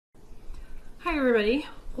Hi everybody.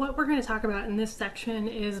 What we're going to talk about in this section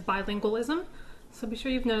is bilingualism. So be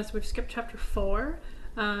sure you've noticed we've skipped chapter 4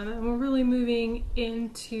 and we're really moving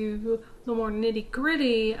into the more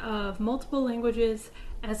nitty-gritty of multiple languages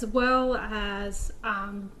as well as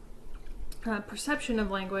perception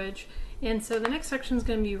of language. And so the next section is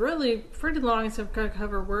going to be really pretty long, so we're going to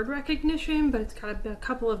cover word recognition, but it's got a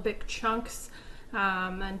couple of big chunks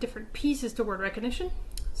and different pieces to word recognition.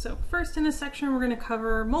 So first in this section, we're going to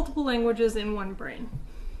cover multiple languages in one brain.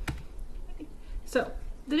 So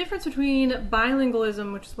the difference between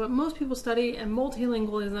bilingualism, which is what most people study, and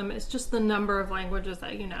multilingualism is just the number of languages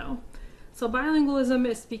that you know. So bilingualism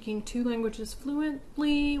is speaking 2 languages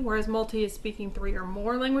fluently, whereas multi is speaking 3 or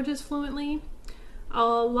more languages fluently. A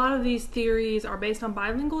lot of these theories are based on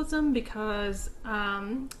bilingualism because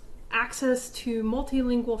access to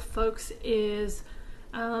multilingual folks is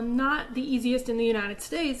not the easiest in the United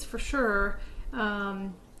States, for sure,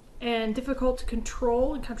 and difficult to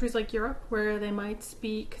control in countries like Europe, where they might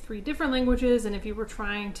speak 3 different languages, and if you were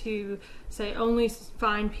trying to, say, only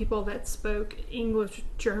find people that spoke English,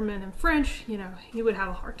 German, and French, you would have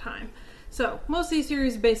a hard time. So most of these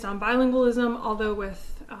theories are based on bilingualism, although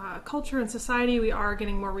with culture and society, we are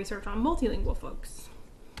getting more research on multilingual folks.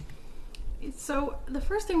 So the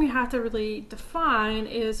first thing we have to really define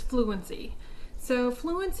is fluency. So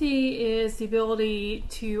fluency is the ability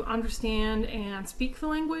to understand and speak the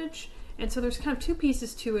language, and so there's kind of 2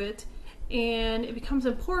 pieces to it, and it becomes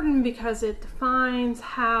important because it defines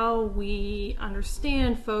how we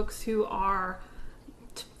understand folks who are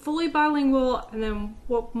fully bilingual and then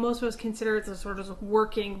what most of us consider as a sort of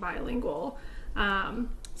working bilingual.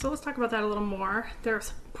 So let's talk about that a little more.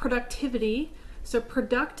 There's productivity. So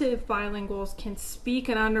productive bilinguals can speak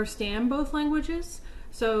and understand both languages.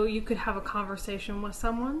 So you could have a conversation with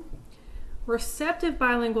someone. Receptive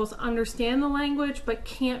bilinguals understand the language but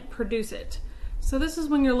can't produce it. So this is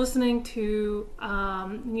when you're listening to,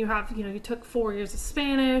 you took 4 years of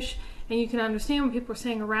Spanish and you can understand what people are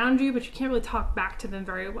saying around you, but you can't really talk back to them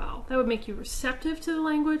very well. That would make you receptive to the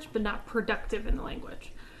language but not productive in the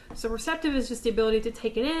language. So receptive is just the ability to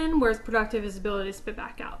take it in, whereas productive is the ability to spit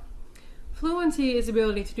back out. Fluency is the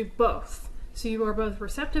ability to do both. So you are both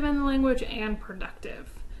receptive in the language and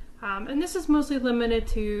productive. And this is mostly limited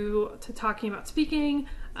to talking about speaking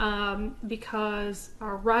because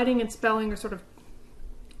writing and spelling are sort of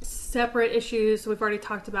separate issues. So we've already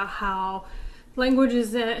talked about how language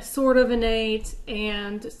is sort of innate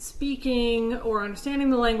and speaking or understanding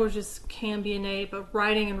the languages can be innate, but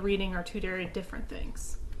writing and reading are 2 very different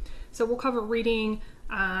things. So we'll cover reading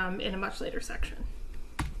in a much later section.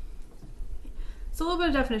 So a little bit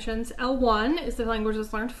of definitions. L1 is the language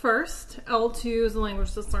that's learned first. L2 is the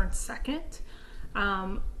language that's learned second.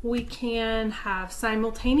 We can have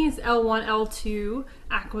simultaneous L1, L2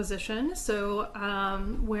 acquisition, so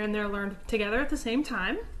when they're learned together at the same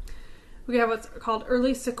time. We have what's called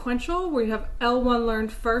early sequential, where you have L1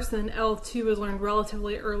 learned first and then L2 is learned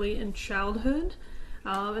relatively early in childhood.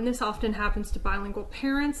 And this often happens to bilingual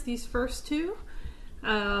parents, these first 2.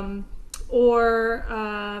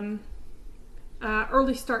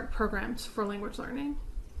 Early start programs for language learning.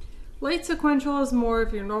 Late sequential is more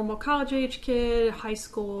of your normal college age kid, high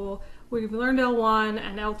school, where you've learned L1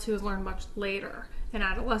 and L2 is learned much later in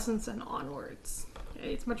adolescence and onwards.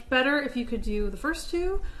 Okay, it's much better if you could do the first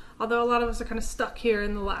 2, although a lot of us are kind of stuck here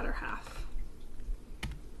in the latter half.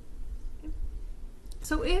 Okay.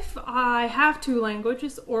 So if I have 2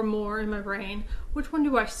 languages or more in my brain, which one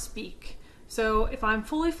do I speak? So if I'm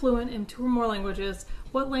fully fluent in 2 or more languages,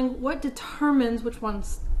 what determines which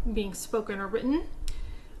one's being spoken or written?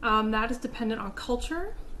 That is dependent on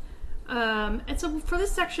culture. And so for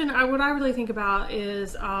this section, what I really think about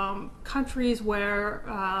is countries where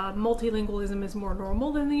multilingualism is more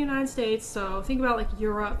normal than the United States. So think about like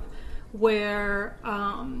Europe, where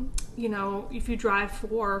if you drive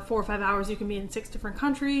for 4 or 5 hours, you can be in 6 different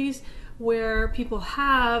countries, where people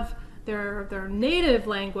have their native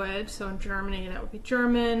language. So in Germany, that would be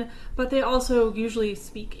German, but they also usually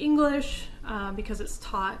speak English because it's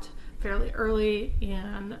taught fairly early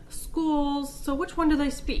in schools. So which one do they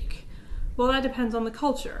speak? Well, that depends on the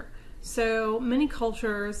culture. So many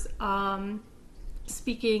cultures,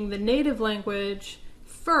 speaking the native language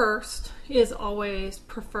first is always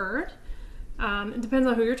preferred. It depends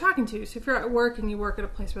on who you're talking to. So if you're at work and you work at a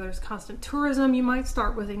place where there's constant tourism, you might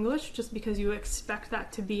start with English just because you expect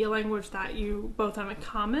that to be a language that you both have in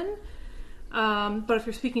common. But if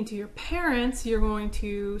you're speaking to your parents, you're going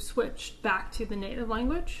to switch back to the native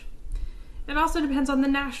language. It also depends on the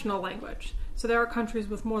national language. So there are countries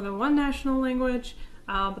with more than one national language,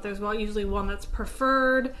 but there's usually one that's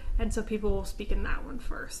preferred, and so people will speak in that one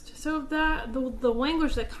first. So the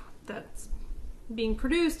language that's being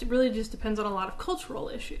produced really just depends on a lot of cultural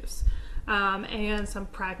issues and some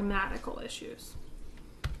pragmatical issues.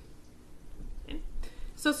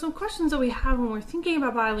 So some questions that we have when we're thinking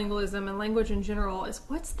about bilingualism and language in general is,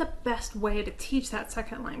 what's the best way to teach that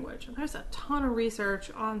second language? And there's a ton of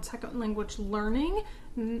research on second language learning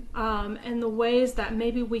and the ways that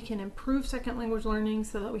maybe we can improve second language learning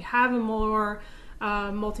so that we have a more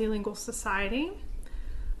multilingual society.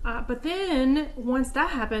 But then, once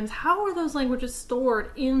that happens, how are those languages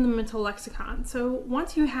stored in the mental lexicon? So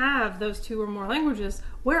once you have those two or more languages,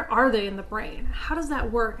 where are they in the brain? How does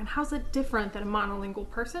that work? And how is it different than a monolingual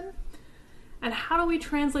person? And how do we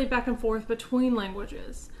translate back and forth between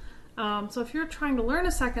languages? So if you're trying to learn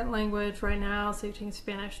a second language right now, say you're taking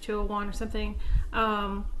Spanish 201 or something,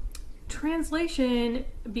 translation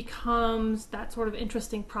becomes that sort of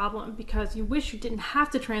interesting problem because you wish you didn't have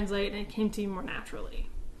to translate and it came to you more naturally.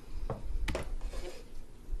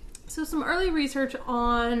 So some early research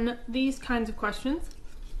on these kinds of questions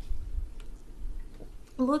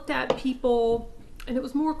looked at people, and it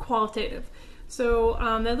was more qualitative. So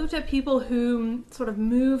they looked at people who sort of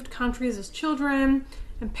moved countries as children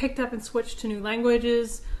and picked up and switched to new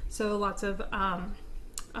languages. So lots of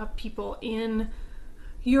people in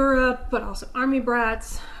Europe, but also army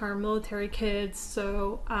brats or military kids.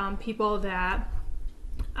 So people that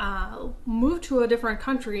moved to a different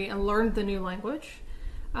country and learned the new language.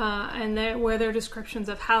 And where their descriptions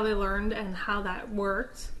of how they learned and how that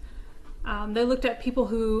worked. They look at people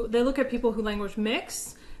who language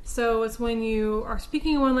mix. So it's when you are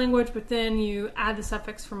speaking one language, but then you add the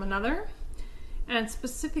suffix from another. And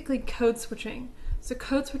specifically code switching. So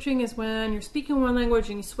code switching is when you're speaking one language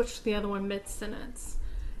and you switch to the other one mid-sentence.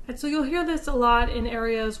 And so you'll hear this a lot in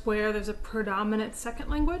areas where there's a predominant second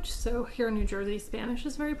language. So here in New Jersey, Spanish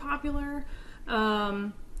is very popular.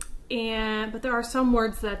 But there are some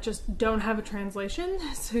words that just don't have a translation.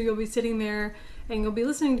 So you'll be sitting there and you'll be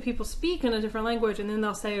listening to people speak in a different language, and then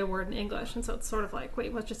they'll say a word in English. And so it's sort of like,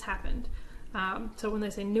 wait, what just happened? So when they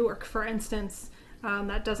say Newark, for instance,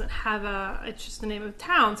 that doesn't have it's just the name of a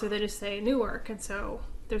town, so they just say Newark. And so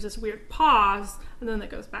there's this weird pause, and then that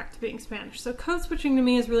goes back to being Spanish. So code switching to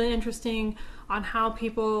me is really interesting on how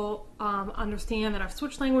people understand that I've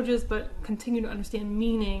switched languages, but continue to understand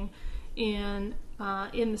meaning in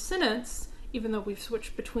the sentence, even though we've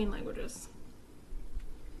switched between languages.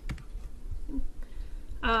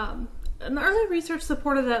 And the early research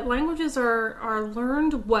supported that languages are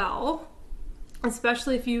learned well,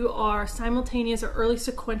 especially if you are simultaneous or early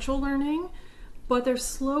sequential learning, but there's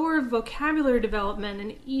slower vocabulary development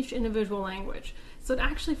in each individual language. So it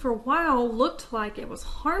actually for a while looked like it was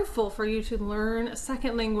harmful for you to learn a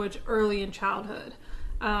second language early in childhood.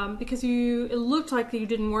 Because it looked like you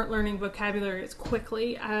weren't learning vocabulary as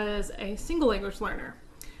quickly as a single language learner.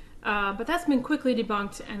 But that's been quickly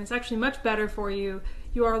debunked, and it's actually much better for you.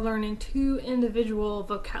 You are learning two individual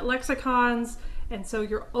lexicons, and so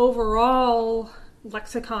your overall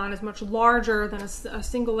lexicon is much larger than a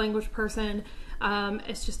single language person.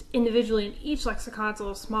 It's just individually in each lexicon, it's a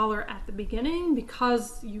little smaller at the beginning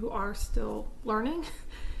because you are still learning.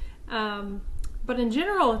 But in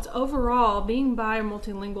general, it's overall, being bi or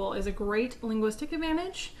multilingual is a great linguistic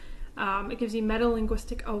advantage. It gives you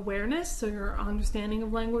meta-linguistic awareness, so your understanding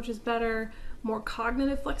of language is better, more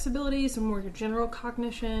cognitive flexibility, so more your general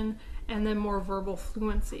cognition, and then more verbal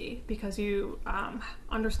fluency because you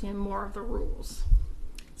understand more of the rules.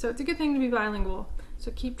 So it's a good thing to be bilingual,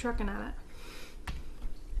 so keep trucking at it.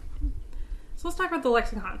 So let's talk about the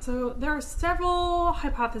lexicon. So there are several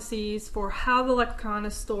hypotheses for how the lexicon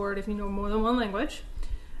is stored if you know more than one language.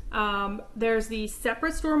 There's the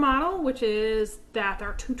separate store model, which is that there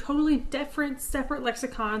are two totally different separate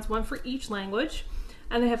lexicons, one for each language,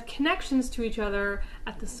 and they have connections to each other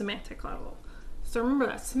at the semantic level. So remember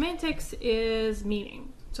that semantics is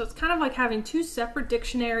meaning. So it's kind of like having two separate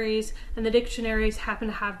dictionaries, and the dictionaries happen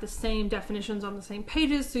to have the same definitions on the same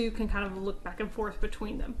pages, so you can kind of look back and forth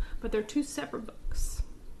between them. But they're two separate books.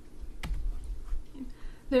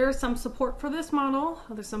 There is some support for this model.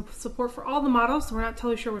 There's some support for all the models, so we're not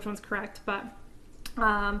totally sure which one's correct, but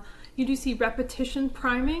you do see repetition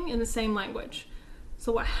priming in the same language.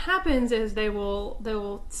 So what happens is they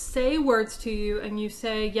will say words to you, and you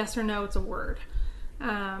say yes or no, it's a word.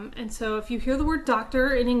 And so if you hear the word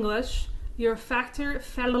doctor in English, you're faster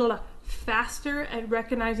at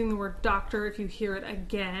recognizing the word doctor if you hear it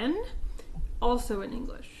again, also in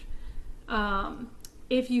English.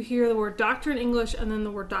 If you hear the word doctor in English and then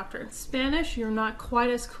the word doctor in Spanish, you're not quite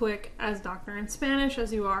as quick as doctor in Spanish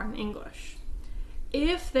as you are in English.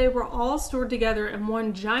 If they were all stored together in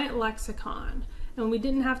one giant lexicon and we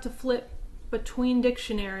didn't have to flip between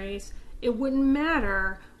dictionaries, it wouldn't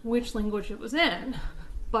matter which language it was in,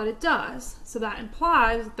 but it does. So that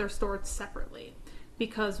implies that they're stored separately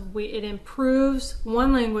because it improves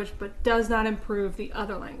one language but does not improve the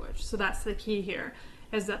other language. So that's the key here,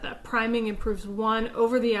 is that the priming improves one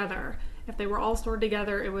over the other. If they were all stored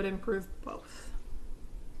together, it would improve both.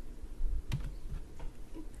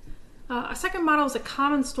 A second model is a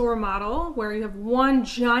common store model, where you have one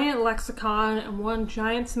giant lexicon and one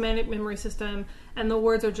giant semantic memory system, and the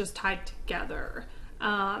words are just tied together.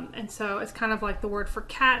 And so it's kind of like the word for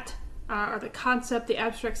cat, or the concept, the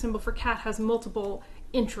abstract symbol for cat has multiple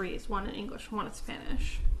entries, one in English, one in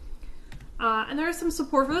Spanish. And there is some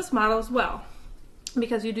support for this model as well,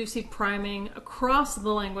 because you do see priming across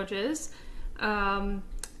the languages,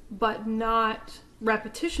 but not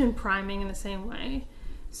repetition priming in the same way.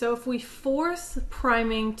 So if we force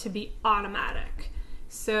priming to be automatic,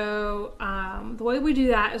 so the way we do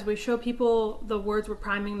that is we show people the words we're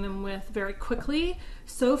priming them with very quickly,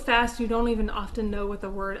 so fast you don't even often know what the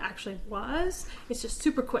word actually was. It's just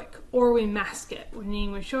super quick. Or we mask it,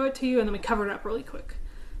 meaning we show it to you and then we cover it up really quick.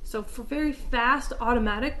 So for very fast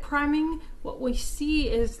automatic priming, what we see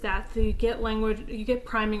is that you get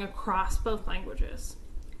priming across both languages.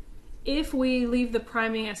 If we leave the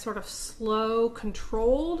priming as sort of slow,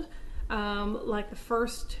 controlled, like the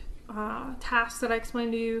first task that I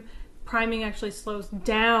explained to you, priming actually slows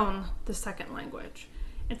down the second language.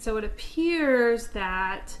 And so it appears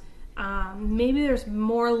that maybe there's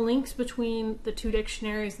more links between the two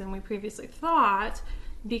dictionaries than we previously thought,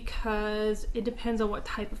 because it depends on what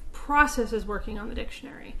type of process is working on the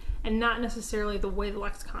dictionary and not necessarily the way the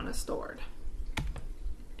lexicon is stored.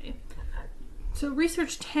 Okay. So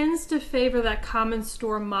research tends to favor that common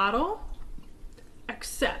store model,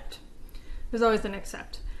 except, there's always an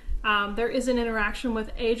except. There is an interaction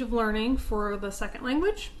with age of learning for the second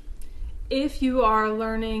language. If you are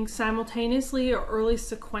learning simultaneously or early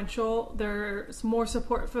sequential, there's more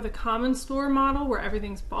support for the common store model where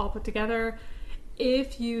everything's all put together.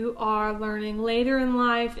 If you are learning later in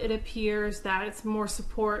life, it appears that it's more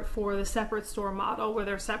support for the separate store model where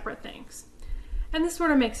they're separate things. And this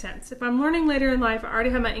sort of makes sense. If I'm learning later in life, I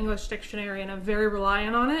already have my English dictionary and I'm very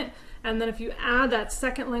reliant on it. And then if you add that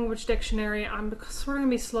second language dictionary, I'm sort of going to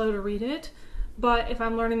be slow to read it. But if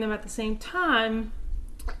I'm learning them at the same time,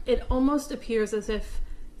 it almost appears as if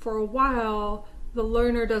for a while the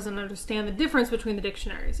learner doesn't understand the difference between the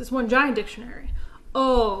dictionaries. It's one giant dictionary.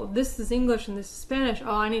 Oh, this is English and this is Spanish.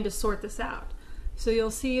 Oh, I need to sort this out. So you'll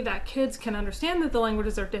see that kids can understand that the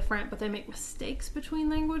languages are different, but they make mistakes between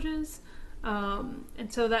languages. And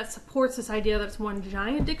so that supports this idea that it's one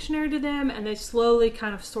giant dictionary to them, and they slowly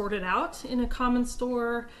kind of sort it out in a common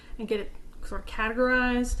store and get it sort of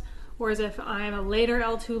categorized. Whereas if I am a later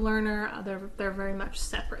L2 learner, they're very much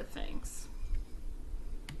separate things.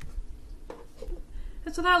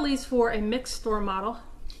 And so that leads for a mixed store model.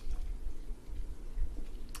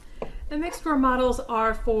 The mixed store models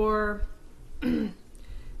are for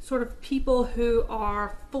sort of people who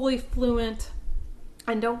are fully fluent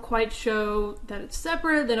and don't quite show that it's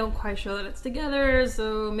separate, they don't quite show that it's together,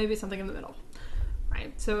 so maybe something in the middle,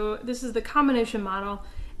 right? So this is the combination model.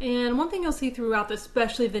 And one thing you'll see throughout this,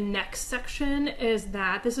 especially the next section, is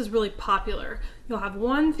that this is really popular. You'll have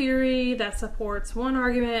one theory that supports one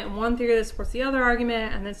argument and one theory that supports the other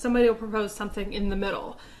argument, and then somebody will propose something in the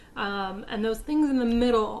middle. And those things in the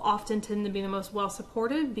middle often tend to be the most well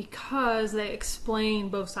supported because they explain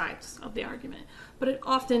both sides of the argument. But it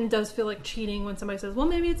often does feel like cheating when somebody says, well,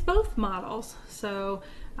 maybe it's both models. So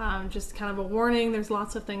just kind of a warning, there's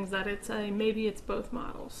lots of things that it's a maybe it's both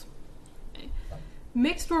models. Okay.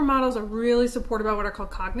 Mixed store models are really supported by what are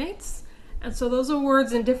called cognates. And so those are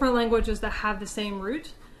words in different languages that have the same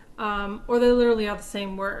root, or they literally are the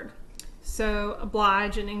same word. So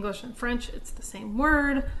oblige in English and French, it's the same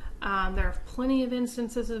word. There are plenty of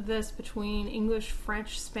instances of this between English,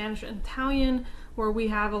 French, Spanish, and Italian, where we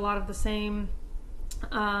have a lot of the same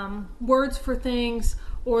words for things,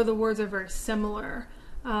 or the words are very similar.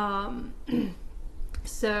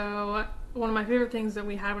 So one of my favorite things that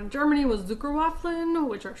we had in Germany was Zuckerwaffeln,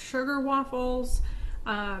 which are sugar waffles,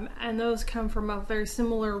 and those come from a very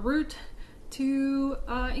similar root to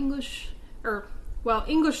English, well,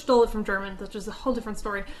 English stole it from German, which is a whole different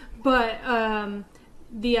story, but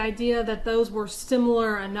the idea that those were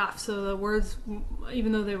similar enough, so the words,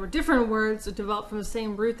 even though they were different words, developed from the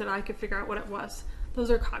same root that I could figure out what it was.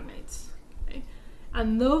 Those are cognates. Okay?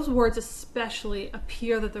 And those words especially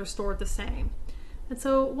appear that they're stored the same. And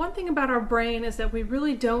so one thing about our brain is that we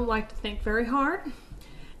really don't like to think very hard.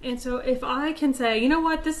 And so if I can say, you know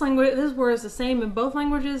what, this word is the same in both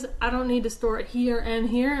languages, I don't need to store it here and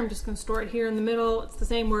here, I'm just going to store it here in the middle, it's the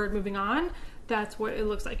same word, moving on, that's what it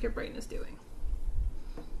looks like your brain is doing.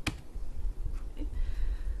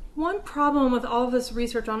 One problem with all of this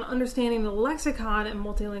research on understanding the lexicon in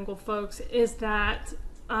multilingual folks is that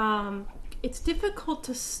it's difficult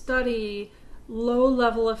to study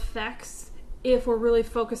low-level effects if we're really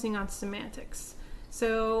focusing on semantics.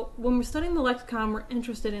 So when we're studying the lexicon, we're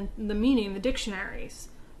interested in the meaning, the dictionaries,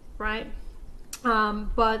 right?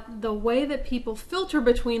 But the way that people filter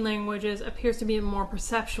between languages appears to be a more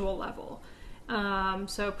perceptual level.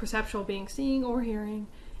 So perceptual being seeing or hearing.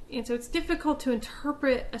 And so it's difficult to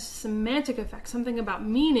interpret a semantic effect, something about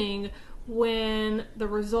meaning, when the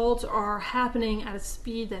results are happening at a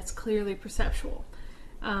speed that's clearly perceptual.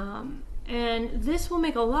 And this will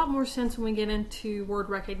make a lot more sense when we get into word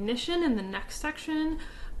recognition in the next section,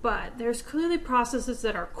 but there's clearly processes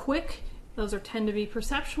that are quick, those tend to be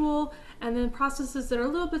perceptual, and then processes that are a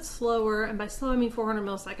little bit slower, and by slow I mean 400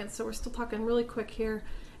 milliseconds, so we're still talking really quick here,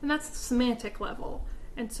 and that's the semantic level.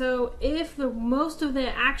 And so if most of the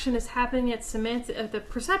action is happening at the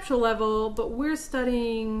perceptual level, but we're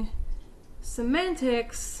studying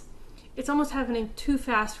semantics, it's almost happening too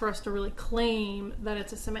fast for us to really claim that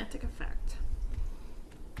it's a semantic effect.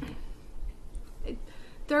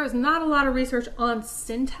 There is not a lot of research on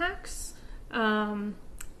syntax. Some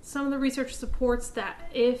of the research supports that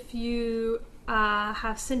if you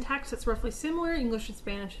have syntax that's roughly similar, English and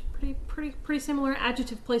Spanish, pretty similar.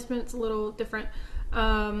 Adjective placement's a little different,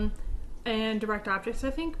 and direct objects,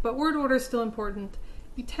 I think. But word order is still important.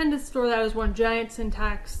 You tend to store that as one giant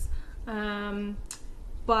syntax.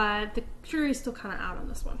 But the jury's still kind of out on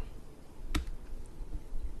this one.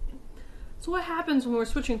 So what happens when we're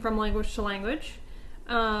switching from language to language?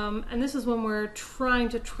 And this is when we're trying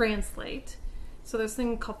to translate. So there's a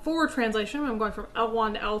thing called forward translation. I'm going from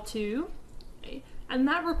L1 to L2. Okay? And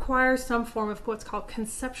that requires some form of what's called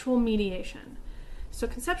conceptual mediation. So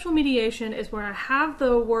conceptual mediation is where I have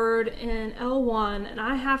the word in L1 and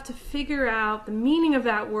I have to figure out the meaning of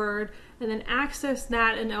that word and then access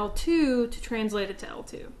that in L2 to translate it to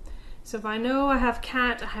L2. So if I know I have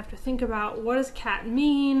cat, I have to think about what does cat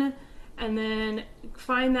mean, and then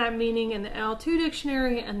find that meaning in the L2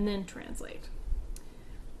 dictionary and then translate.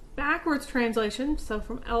 Backwards translation, so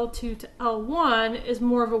from L2 to L1, is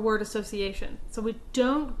more of a word association. So we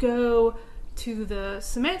don't go to the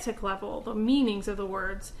semantic level, the meanings of the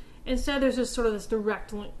words. Instead, there's just sort of this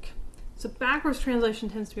direct link. So backwards translation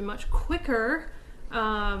tends to be much quicker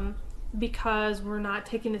because we're not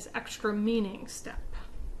taking this extra meaning step.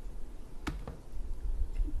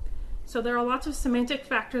 So there are lots of semantic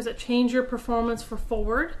factors that change your performance for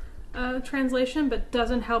forward translation, but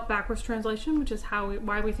doesn't help backwards translation, which is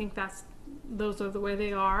why we think those are the way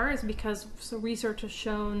they are, is because research has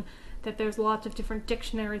shown that there's lots of different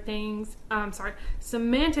dictionary things,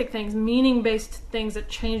 semantic things, meaning-based things that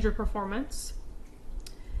change your performance.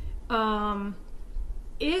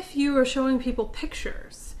 If you are showing people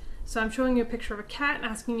pictures, so I'm showing you a picture of a cat and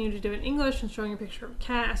asking you to do it in English, and showing you a picture of a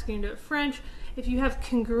cat, asking you to do it in French. If you have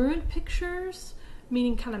congruent pictures,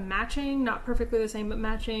 meaning kind of matching, not perfectly the same, but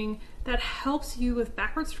matching, that helps you with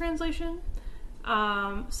backwards translation.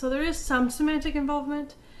 So there is some semantic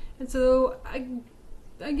involvement. And so,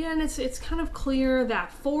 again, it's kind of clear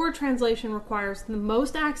that forward translation requires the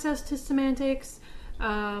most access to semantics,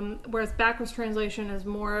 whereas backwards translation is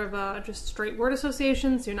more of a just straight word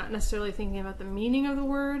association, so you're not necessarily thinking about the meaning of the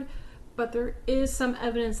word, but there is some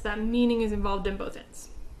evidence that meaning is involved in both ends.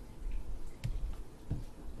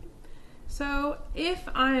 So if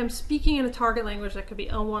I am speaking in a target language that could be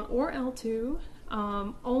L1 or L2,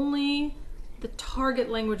 only the target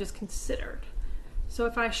language is considered. So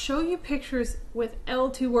if I show you pictures with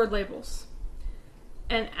L2 word labels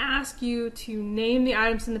and ask you to name the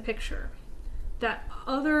items in the picture, that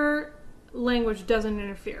other language doesn't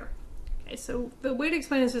interfere. Okay, so the way to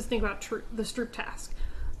explain this is think about the Stroop task.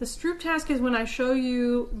 The Stroop task is when I show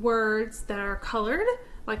you words that are colored,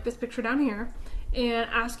 like this picture down here, and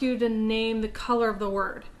ask you to name the color of the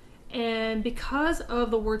word. And because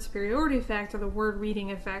of the word superiority effect or the word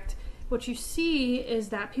reading effect, what you see is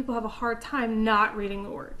that people have a hard time not reading the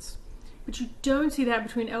words. But you don't see that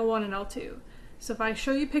between L1 and L2. So if I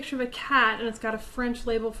show you a picture of a cat and it's got a French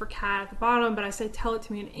label for cat at the bottom, but I say tell it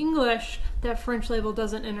to me in English, that French label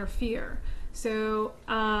doesn't interfere. So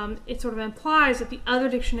it sort of implies that the other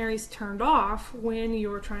dictionary is turned off when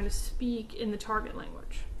you're trying to speak in the target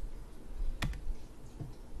language.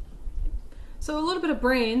 So a little bit of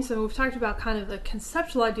brain. So we've talked about kind of the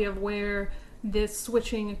conceptual idea of where this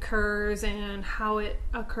switching occurs and how it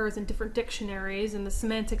occurs in different dictionaries and the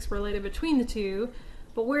semantics related between the two,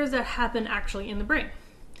 but where does that happen actually in the brain?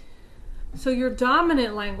 So your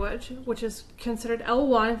dominant language, which is considered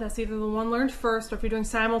L1, that's either the one learned first, or if you're doing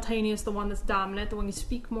simultaneous, the one that's dominant, the one you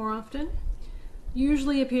speak more often,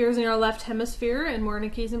 usually appears in our left hemisphere in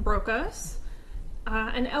Wernicke's and Broca's.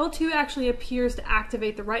 And L2 actually appears to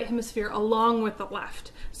activate the right hemisphere along with the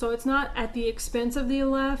left. So it's not at the expense of the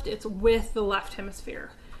left, it's with the left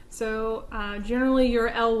hemisphere. So generally your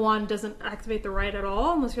L1 doesn't activate the right at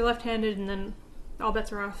all, unless you're left-handed, and then all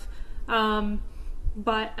bets are off.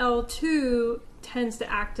 But L2 tends to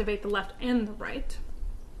activate the left and the right.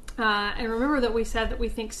 And remember that we said that we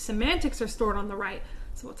think semantics are stored on the right.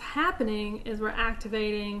 So what's happening is we're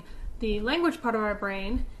activating the language part of our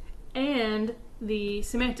brain and the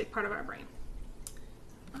semantic part of our brain.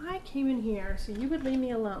 I came in here so you would leave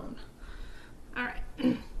me alone. All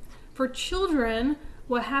right. For children,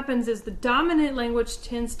 what happens is the dominant language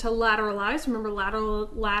tends to lateralize. Remember,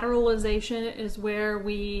 lateralization is where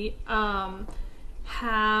we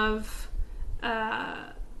have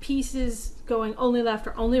pieces going only left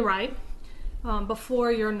or only right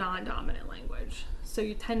before your non-dominant language. So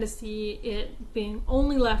you tend to see it being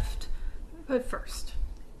only left at first.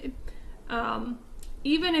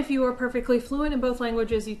 Even if you are perfectly fluent in both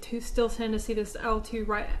languages, you still tend to see this L2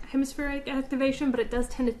 right hemispheric activation, but it does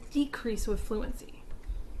tend to decrease with fluency.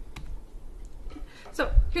 So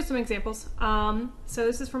here's some examples. So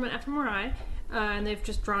this is from an fMRI, and they've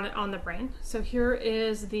just drawn it on the brain. So here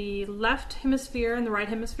is the left hemisphere and the right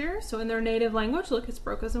hemisphere. So in their native language, look, it's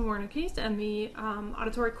Broca's and Wernicke's, and the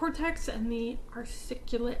auditory cortex and the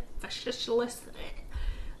articulate fasciculus,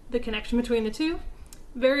 the connection between the two.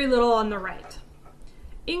 Very little on the right.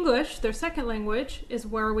 English, their second language, is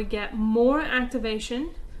where we get more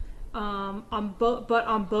activation on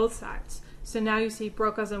both sides. So now you see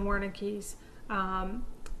Broca's and Wernicke's and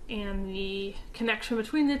the connection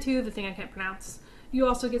between the two, the thing I can't pronounce. You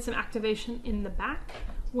also get some activation in the back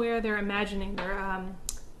where they're imagining, they're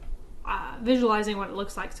visualizing what it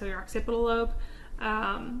looks like, so your occipital lobe.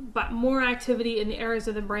 But more activity in the areas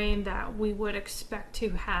of the brain that we would expect to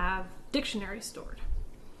have dictionaries stored.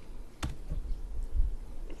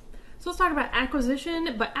 So let's talk about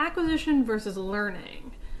acquisition, but acquisition versus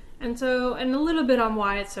learning. And a little bit on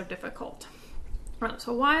why it's so difficult.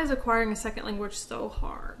 So why is acquiring a second language so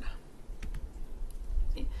hard?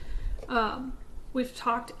 We've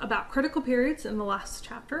talked about critical periods in the last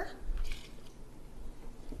chapter.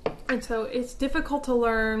 And so it's difficult to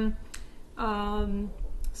learn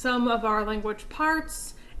some of our language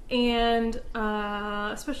parts and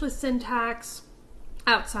especially syntax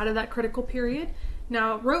outside of that critical period.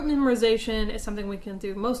 Now, rote memorization is something we can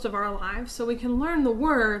do most of our lives, so we can learn the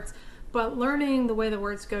words, but learning the way the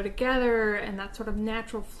words go together and that sort of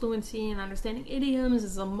natural fluency and understanding idioms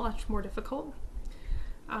is much more difficult.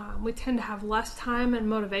 We tend to have less time and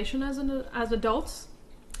motivation as adults.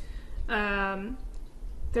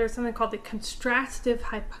 There's something called the contrastive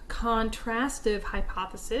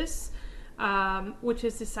hypothesis, which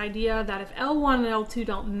is this idea that if L1 and L2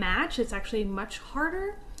 don't match, it's actually much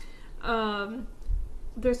harder.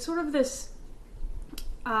 There's sort of this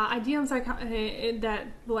idea in psychology that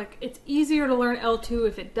like it's easier to learn L2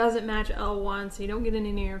 if it doesn't match L1, so you don't get any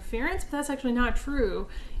interference, but that's actually not true.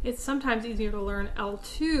 It's sometimes easier to learn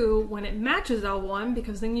L2 when it matches L1,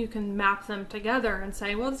 because then you can map them together and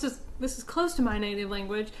say, well, this is close to my native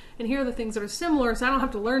language, and here are the things that are similar, so I don't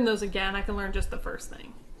have to learn those again. I can learn just the first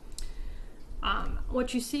thing.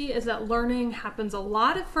 What you see is that learning happens a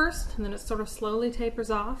lot at first, and then it sort of slowly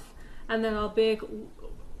tapers off, and then a big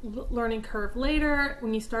learning curve later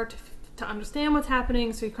when you start to understand what's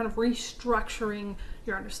happening, so you're kind of restructuring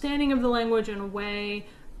your understanding of the language in a way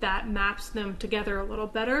that maps them together a little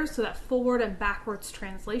better, so that forward and backwards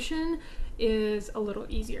translation is a little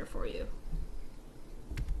easier for you.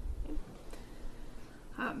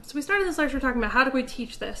 So we started this lecture talking about how do we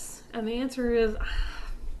teach this, and the answer is,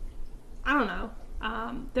 I don't know.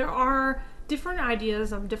 There are different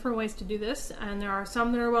ideas of different ways to do this, and there are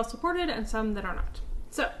some that are well supported and some that are not.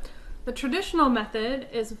 So the traditional method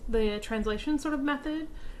is the translation sort of method,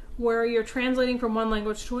 where you're translating from one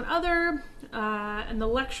language to another, and the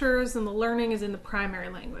lectures and the learning is in the primary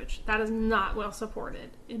language. That is not well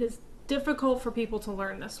supported. It is difficult for people to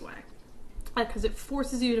learn this way, because it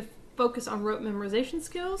forces you to focus on rote memorization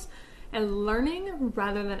skills and learning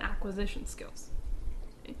rather than acquisition skills.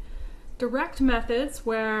 Direct methods,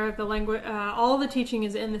 where the language, all the teaching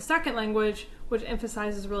is in the second language, which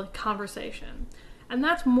emphasizes really conversation. And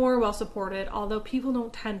that's more well supported, although people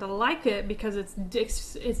don't tend to like it because it's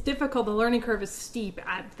difficult. The learning curve is steep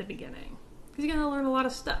at the beginning. because you're going to learn a lot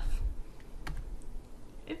of stuff.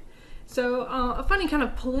 Okay. So a funny kind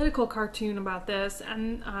of political cartoon about this,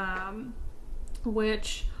 and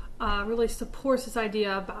which really supports this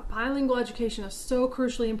idea about bilingual education is so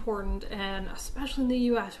crucially important, and especially in the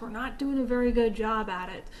U.S., we're not doing a very good job at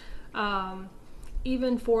it,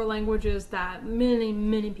 even for languages that many,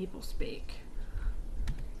 many people speak.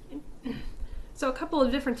 So a couple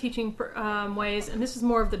of different teaching ways, and this is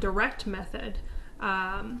more of the direct method.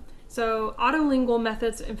 So autolingual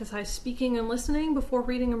methods emphasize speaking and listening before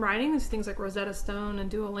reading and writing. There's things like Rosetta Stone and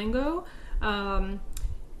Duolingo.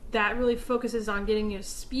 That really focuses on getting you to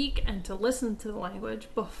speak and to listen to the language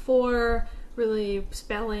before really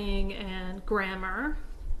spelling and grammar.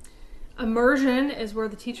 Immersion is where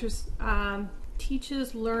the teachers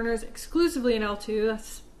teaches learners exclusively in L2.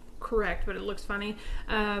 That's correct, but it looks funny.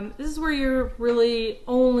 This is where you're really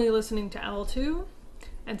only listening to L2.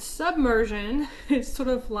 And submersion is sort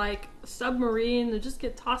of like a submarine that just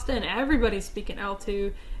get tossed in. Everybody's speaking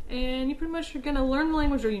L2. And you pretty much are going to learn the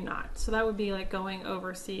language or you're not. So that would be like going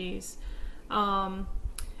overseas.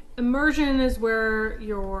 Immersion is where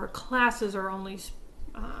your classes are only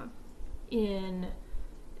in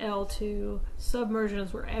L2. Submersion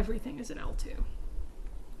is where everything is in L2.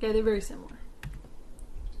 Okay, they're very similar.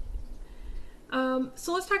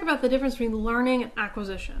 So let's talk about the difference between learning and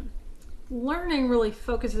acquisition. Learning really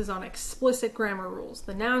focuses on explicit grammar rules.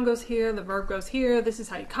 The noun goes here, the verb goes here, this is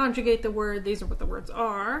how you conjugate the word, these are what the words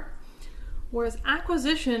are. Whereas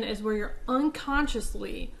acquisition is where you're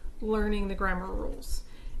unconsciously learning the grammar rules.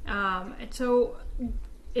 And so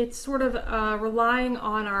it's sort of relying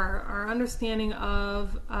on our understanding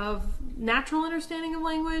of natural understanding of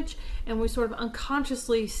language, and we sort of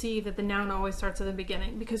unconsciously see that the noun always starts at the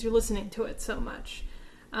beginning because you're listening to it so much.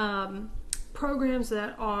 Programs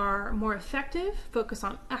that are more effective focus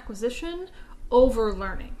on acquisition over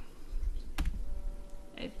learning.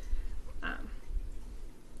 Okay.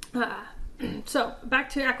 So back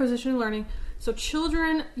to acquisition and learning. So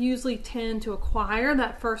children usually tend to acquire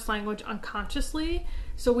that first language unconsciously,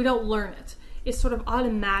 so we don't learn it. It's sort of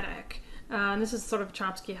automatic. And this is sort of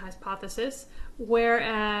Chomsky hypothesis.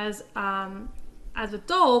 Whereas as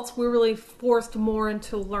adults, we're really forced more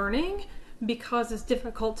into learning because it's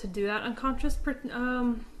difficult to do that unconscious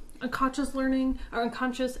learning, or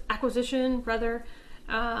unconscious acquisition rather.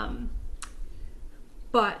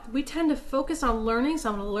 But we tend to focus on learning, so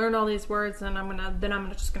I'm going to learn all these words, and I'm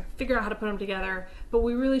just going to figure out how to put them together. But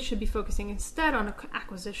we really should be focusing instead on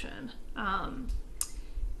acquisition.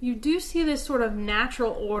 You do see this sort of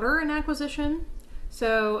natural order in acquisition.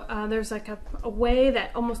 So there's like a way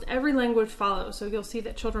that almost every language follows. So you'll see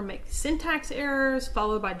that children make syntax errors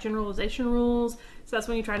followed by generalization rules. So that's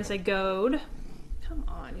when you try to say goad. Come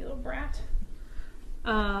on, you little brat.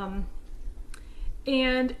 And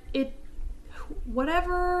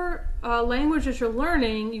whatever language that you're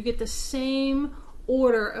learning, you get the same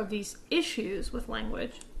order of these issues with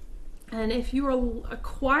language. And if you are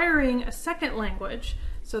acquiring a second language,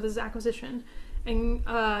 so this is acquisition, and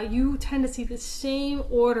you tend to see the same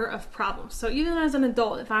order of problems. So even as an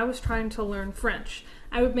adult, if I was trying to learn French,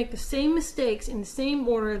 I would make the same mistakes in the same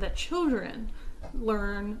order that children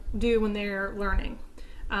do when they're learning,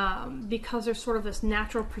 because there's sort of this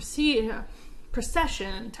natural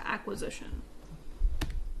procession to acquisition.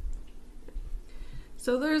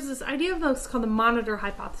 So there's this idea of what's called the monitor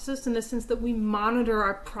hypothesis, in the sense that we monitor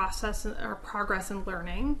our process, our progress in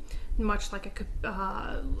learning, much like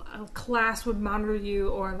a class would monitor you,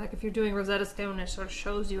 or like if you're doing Rosetta Stone, it sort of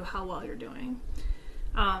shows you how well you're doing.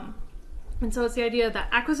 And so it's the idea that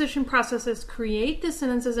acquisition processes create the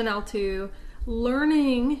sentences in L2.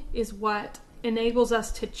 Learning is what enables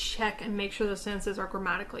us to check and make sure the sentences are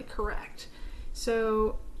grammatically correct.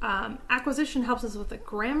 So acquisition helps us with the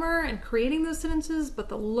grammar and creating those sentences, but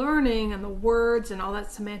the learning and the words and all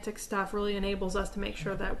that semantic stuff really enables us to make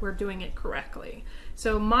sure that we're doing it correctly.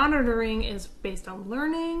 So monitoring is based on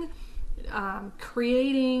learning,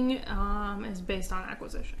 creating is based on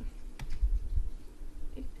acquisition.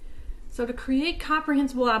 So to create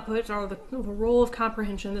comprehensible outputs, or the role of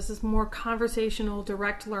comprehension, this is more conversational,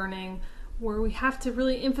 direct learning, where we have to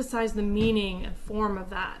really emphasize the meaning and form of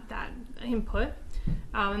that input.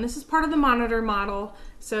 And this is part of the monitor model.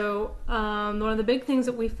 So one of the big things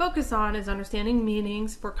that we focus on is understanding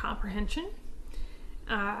meanings for comprehension.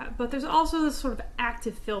 But there's also this sort of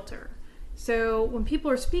active filter. So when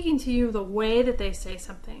people are speaking to you, the way that they say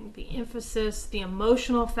something, the emphasis, the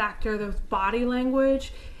emotional factor, the body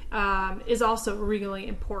language is also really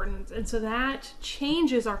important. And so that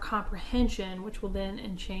changes our comprehension, which will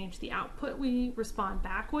then change the output we respond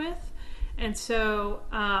back with. And so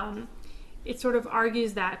it sort of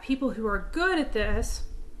argues that people who are good at this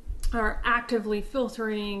are actively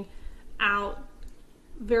filtering out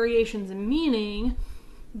variations in meaning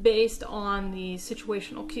based on the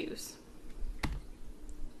situational cues.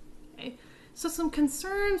 Okay. So some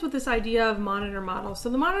concerns with this idea of monitor model. So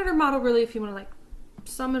the monitor model, really, if you want to like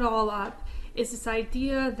sum it all up, is this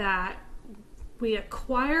idea that we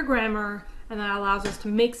acquire grammar and that allows us to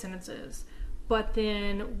make sentences, but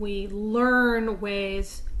then we learn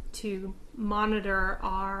ways to monitor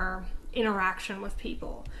our interaction with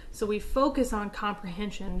people. So we focus on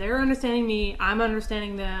comprehension. They're understanding me, I'm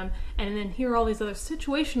understanding them, and then here are all these other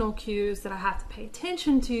situational cues that I have to pay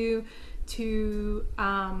attention to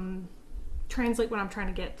translate what I'm trying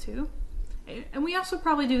to get to. And we also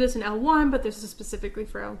probably do this in L1, but this is specifically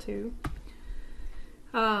for L2.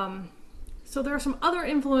 So there are some other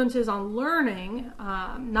influences on learning,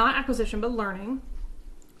 not acquisition, but learning,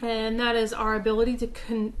 and that is our ability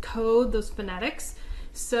to code those phonetics.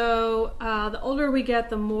 So the older we get,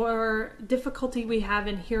 the more difficulty we have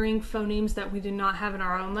in hearing phonemes that we do not have in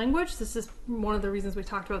our own language. This is one of the reasons we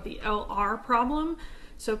talked about the LR problem.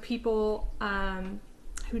 So people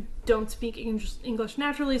who don't speak English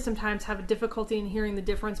naturally sometimes have a difficulty in hearing the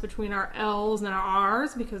difference between our L's and our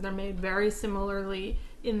R's because they're made very similarly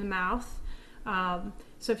in the mouth.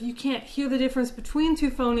 So if you can't hear the difference between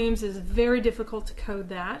two phonemes, it's very difficult to code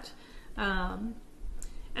that.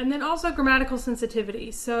 And then also grammatical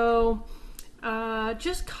sensitivity. So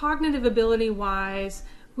just cognitive ability wise,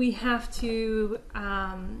 we have to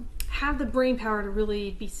have the brain power to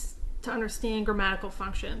really to understand grammatical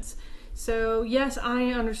functions. So yes,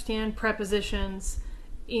 I understand prepositions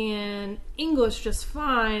in English just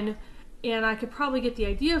fine, and I could probably get the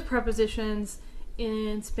idea of prepositions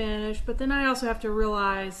in Spanish, but then I also have to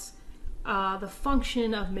realize the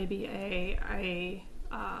function of maybe a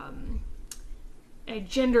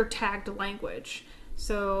gender tagged language.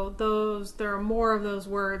 So there are more of those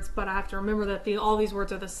words, but I have to remember that all these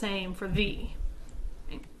words are the same for the.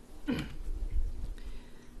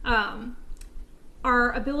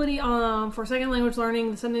 Our ability for second language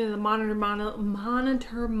learning, something that the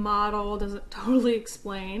monitor model doesn't totally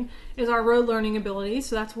explain, is our rote learning ability.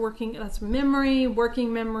 So that's memory,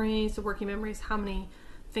 working memory. So working memory is how many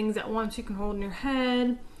things at once you can hold in your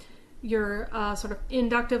head. Your sort of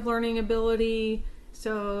inductive learning ability.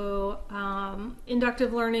 So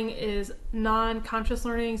inductive learning is non-conscious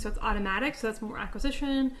learning, so it's automatic, so that's more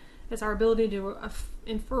acquisition. It's our ability to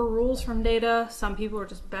infer rules from data. Some people are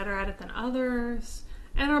just better at it than others.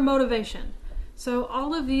 And our motivation. So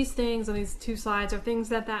all of these things on these two slides are things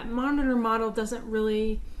that monitor model doesn't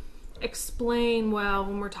really explain well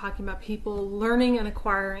when we're talking about people learning and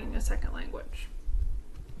acquiring a second language.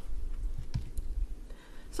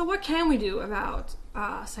 So what can we do about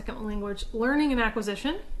second language learning and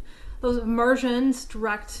acquisition? Those immersions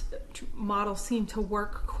direct models seem to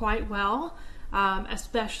work quite well.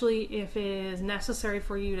 Especially if it is necessary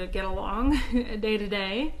for you to get along day to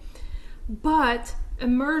day, but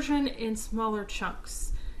immersion in smaller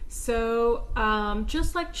chunks. So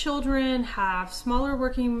just like children have smaller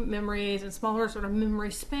working memories and smaller sort of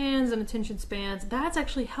memory spans and attention spans, that's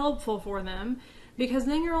actually helpful for them because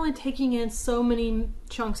then you're only taking in so many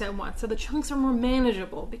chunks at once. So the chunks are more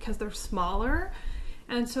manageable because they're smaller.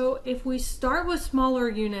 And so if we start with smaller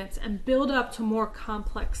units and build up to more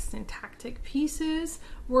complex syntactic pieces,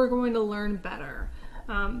 we're going to learn better.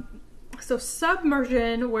 So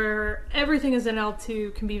submersion, where everything is in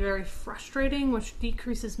L2, can be very frustrating, which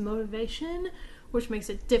decreases motivation, which makes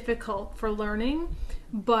it difficult for learning.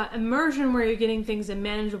 But immersion, where you're getting things in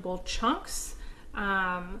manageable chunks,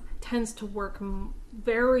 tends to work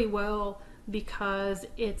very well because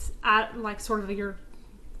it's at like sort of your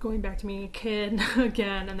going back to being a kid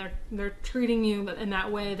again, and they're treating you in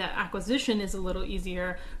that way that acquisition is a little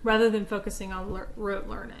easier rather than focusing on rote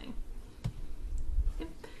learning. Okay.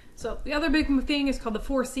 So the other big thing is called the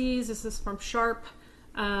 4 C's. This is from Sharp.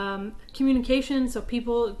 Communication. So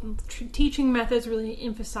people teaching methods really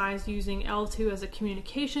emphasize using L2 as a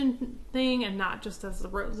communication thing and not just as a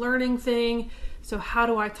rote learning thing. So how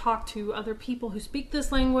do I talk to other people who speak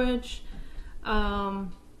this language?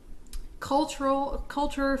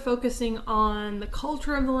 Culture, focusing on the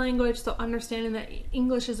culture of the language, so understanding that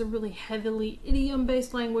English is a really heavily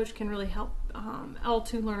idiom-based language can really help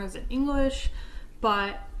L2 learners in English,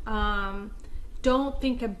 but don't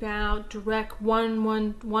think about direct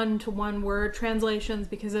one-to-one word translations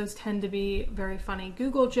because those tend to be very funny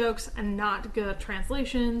Google jokes and not good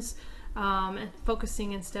translations, and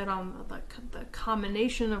focusing instead on the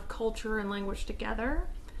combination of culture and language together.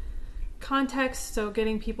 context, so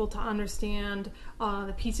getting people to understand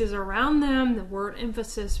the pieces around them, the word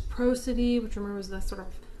emphasis, prosody, which remember is the sort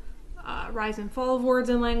of rise and fall of words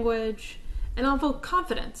in language, and also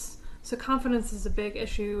confidence. So confidence is a big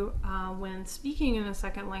issue when speaking in a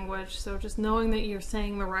second language, so just knowing that you're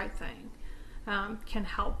saying the right thing can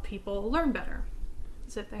help people learn better,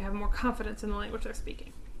 so that they have more confidence in the language they're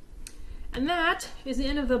speaking. And that is the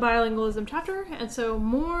end of the bilingualism chapter, and so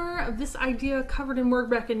more of this idea covered in word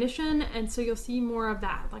recognition, and so you'll see more of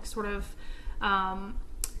that, like sort of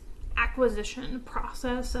acquisition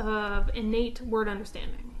process of innate word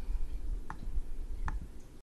understanding.